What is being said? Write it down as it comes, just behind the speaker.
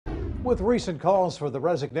With recent calls for the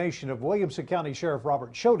resignation of Williamson County Sheriff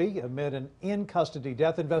Robert Chody amid an in-custody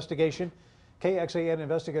death investigation, KXAN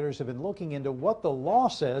investigators have been looking into what the law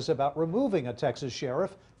says about removing a Texas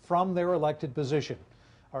sheriff from their elected position.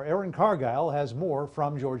 Our Aaron Cargile has more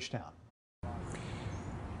from Georgetown.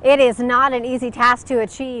 It is not an easy task to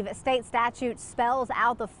achieve. State statute spells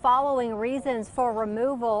out the following reasons for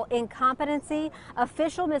removal: incompetency,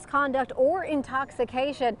 official misconduct, or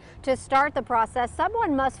intoxication. To start the process,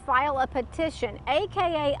 someone must file a petition,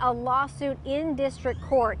 aka a lawsuit, in district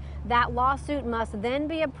court. That lawsuit must then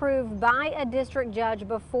be approved by a district judge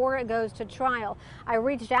before it goes to trial. I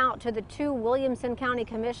reached out to the two Williamson County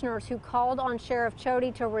commissioners who called on Sheriff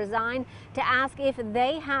Chody to resign to ask if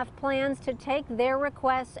they have plans to take their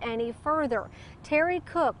request any further. Terry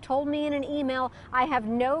Cook told me in an email, "I have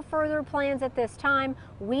no further plans at this time.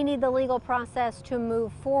 We need the legal process to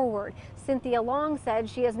move forward." Cynthia Long said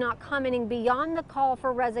she is not commenting beyond the call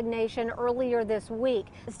for resignation earlier this week.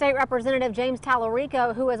 State Representative James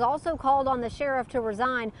Tallarico, who has also called on the sheriff to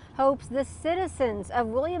resign, hopes the citizens of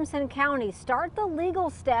Williamson County start the legal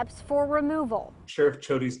steps for removal. Sheriff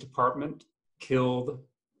Chody's department killed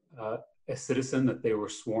a citizen that they were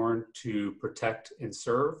sworn to protect and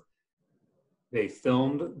serve. They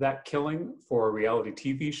filmed that killing for a reality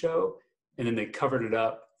TV show, and then they covered it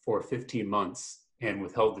up for 15 months and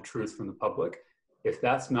withheld the truth from the public. If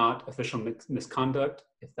that's not official misconduct,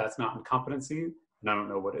 if that's not incompetency, then I don't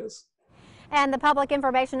know what is. And the public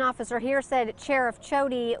information officer here said Sheriff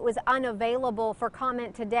Chody was unavailable for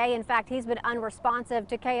comment today. In fact, he's been unresponsive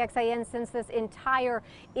to KXAN since this entire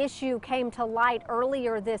issue came to light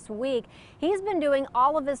earlier this week. He's been doing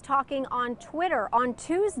all of his talking on Twitter. On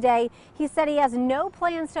Tuesday, he said he has no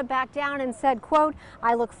plans to back down and said, quote,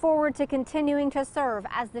 "I look forward to continuing to serve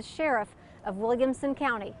as the sheriff of Williamson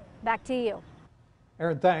County." Back to you.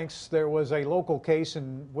 Aaron, thanks. There was a local case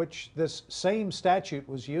in which this same statute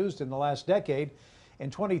was used in the last decade. In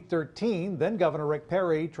 2013, then Governor Rick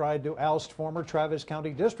Perry tried to oust former Travis County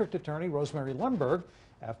District Attorney Rosemary Lundberg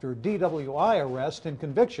after DWI arrest and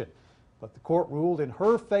conviction. But the court ruled in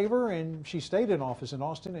her favor, and she stayed in office in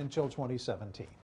Austin until 2017.